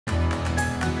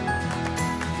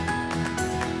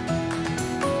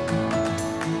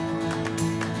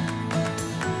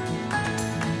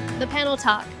panel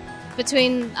talk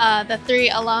between the 3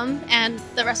 alum and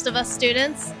the rest of us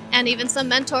students, and even some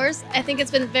mentors. I think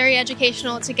it's been very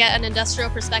educational to get an industrial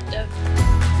perspective.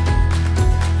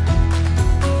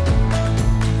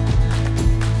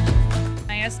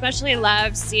 I especially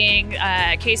loved seeing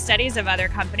case studies of other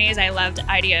companies. I loved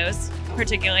IDEOs,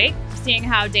 particularly, seeing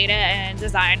how data and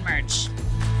design merge.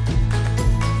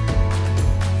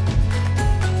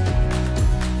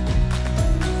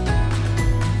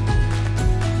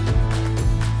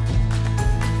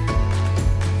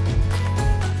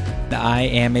 I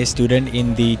am a student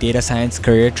in the data science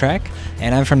career track,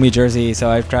 and I'm from New Jersey,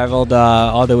 so I've traveled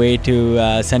all the way to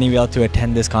Sunnyvale to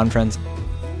attend this conference.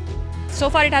 So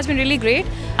far it has been really great,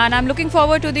 and I'm looking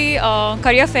forward to the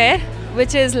career fair,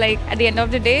 which is like at the end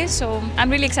of the day, so I'm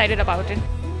really excited about it.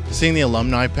 Seeing the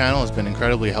alumni panel has been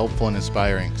incredibly helpful and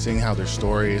inspiring. Seeing how their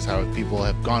stories, how people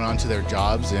have gone on to their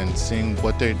jobs, and seeing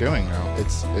what they're doing now.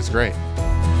 It's great.